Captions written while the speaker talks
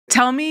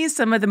Tell me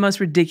some of the most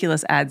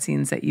ridiculous ad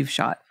scenes that you've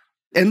shot.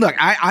 And look,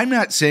 I'm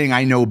not saying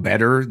I know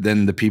better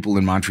than the people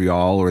in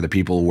Montreal or the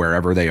people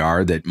wherever they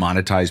are that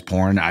monetize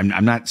porn.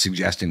 I'm not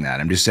suggesting that.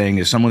 I'm just saying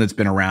as someone that's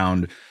been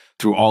around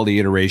through all the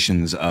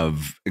iterations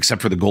of,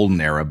 except for the golden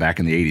era back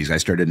in the 80s, I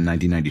started in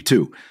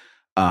 1992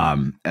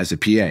 as a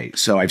PA.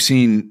 So I've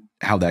seen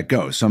how that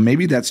goes. So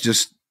maybe that's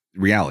just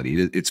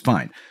reality. It's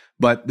fine.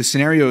 But the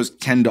scenarios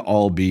tend to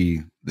all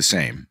be the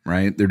same,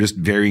 right? They're just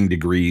varying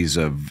degrees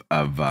of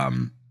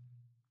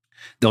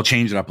they'll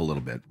change it up a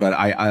little bit.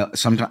 But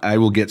sometimes I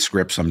will get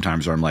scripts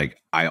sometimes where I'm like,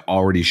 I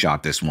already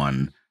shot this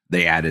one.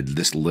 They added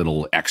this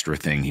little extra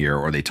thing here,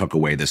 or they took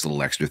away this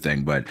little extra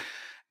thing. But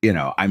you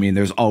know, I mean,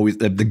 there's always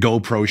the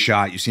GoPro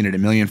shot. You've seen it a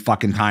million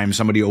fucking times.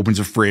 Somebody opens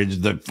a fridge,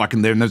 then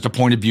there's the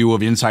point of view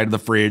of inside of the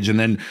fridge, and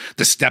then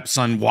the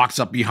stepson walks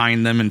up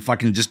behind them and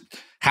fucking just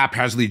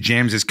haphazardly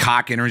jams his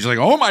cock in her. And she's like,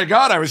 oh my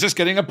God, I was just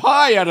getting a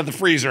pie out of the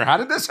freezer. How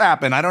did this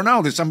happen? I don't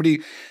know. There's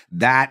somebody,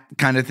 that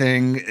kind of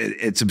thing.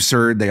 It's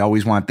absurd. They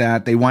always want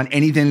that. They want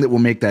anything that will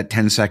make that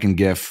 10-second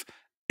GIF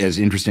as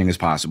interesting as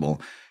possible.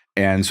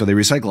 And so they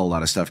recycle a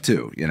lot of stuff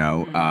too, you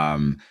know.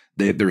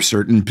 There are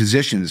certain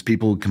positions.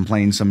 People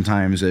complain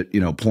sometimes that, you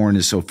know, porn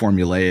is so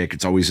formulaic.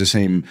 It's always the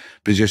same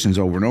positions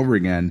over and over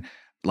again.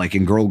 Like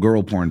in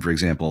girl porn, for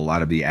example, a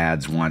lot of the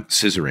ads want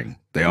scissoring.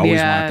 They always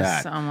want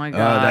that. Oh my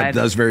God. That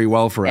does very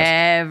well for us.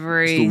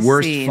 Every It's the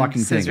worst scene,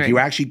 fucking thing. scissoring. If you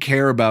actually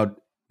care about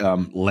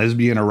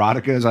lesbian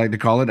erotica, as I like to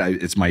call it,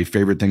 it's my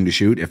favorite thing to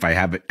shoot. If I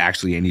have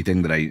actually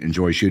anything that I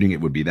enjoy shooting, it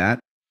would be that.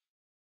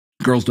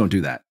 Girls don't do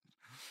that.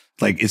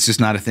 Like, it's just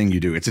not a thing you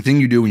do. It's a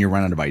thing you do when you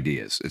run out of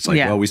ideas. It's like,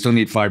 well, we still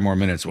need 5 more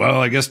minutes. Well,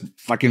 I guess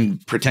fucking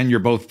pretend you're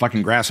both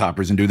fucking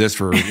grasshoppers and do this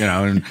for, you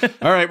know, and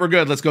all right, we're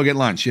good. Let's go get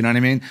lunch. You know what I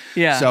mean?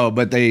 Yeah. So,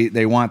 but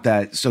they want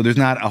that. So there's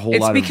not a whole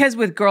lot of. It's because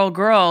with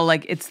girl,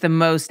 like, it's the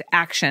most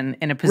action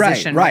in a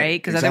position, right?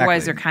 Because exactly.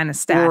 otherwise they're kind of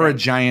static. Or a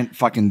giant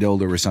fucking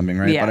dildo or something,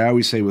 right? Yeah. But I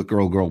always say with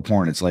girl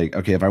porn, it's like,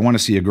 okay, if I want to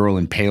see a girl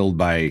impaled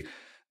by,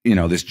 you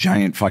know, this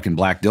giant fucking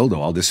black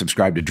dildo, I'll just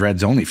subscribe to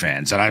Dread's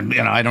OnlyFans.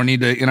 And I don't need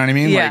to, you know what I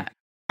mean? Yeah. Like,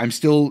 I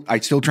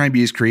still try and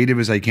be as creative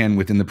as I can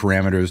within the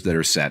parameters that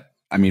are set.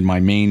 I mean, my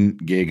main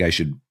gig, I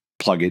should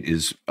plug it,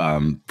 is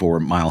for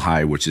Mile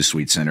High, which is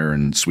Sweet Center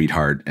and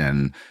Sweetheart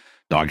and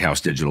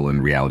Doghouse Digital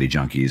and Reality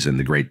Junkies and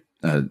the great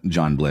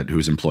John Blitt,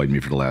 who's employed me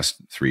for the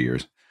last 3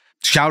 years.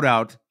 Shout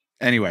out.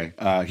 Anyway,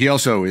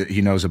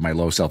 he knows of my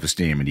low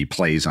self-esteem and he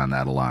plays on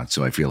that a lot.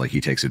 So I feel like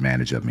he takes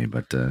advantage of me,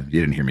 but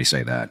you didn't hear me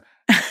say that.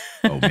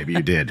 Oh, maybe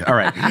you did. All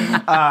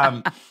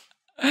right.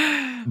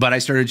 But I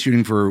started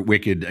shooting for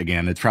Wicked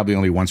again. It's probably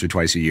only once or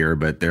twice a year,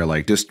 but they're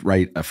like, just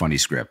write a funny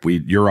script.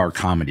 You're our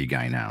comedy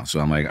guy now. So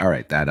I'm like, all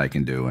right, that I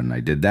can do. And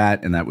I did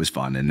that, and that was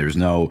fun. And there was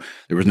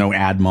no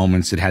ad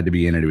moments that had to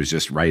be in it. It was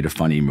just write a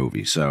funny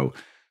movie. So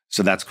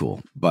that's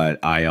cool. But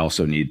I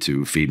also need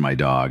to feed my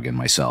dog and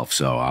myself.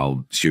 So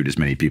I'll shoot as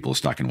many people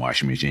stuck in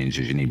washing machines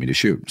as you need me to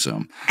shoot.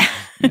 So,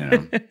 you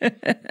know.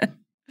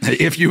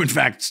 If you, in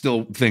fact,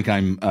 still think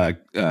I'm,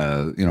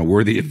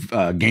 worthy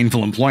of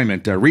gainful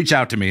employment, reach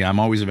out to me. I'm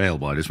always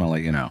available. I just want to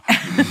let you know.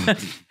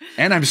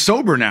 And I'm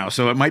sober now,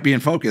 so it might be in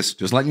focus.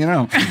 Just letting you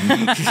know.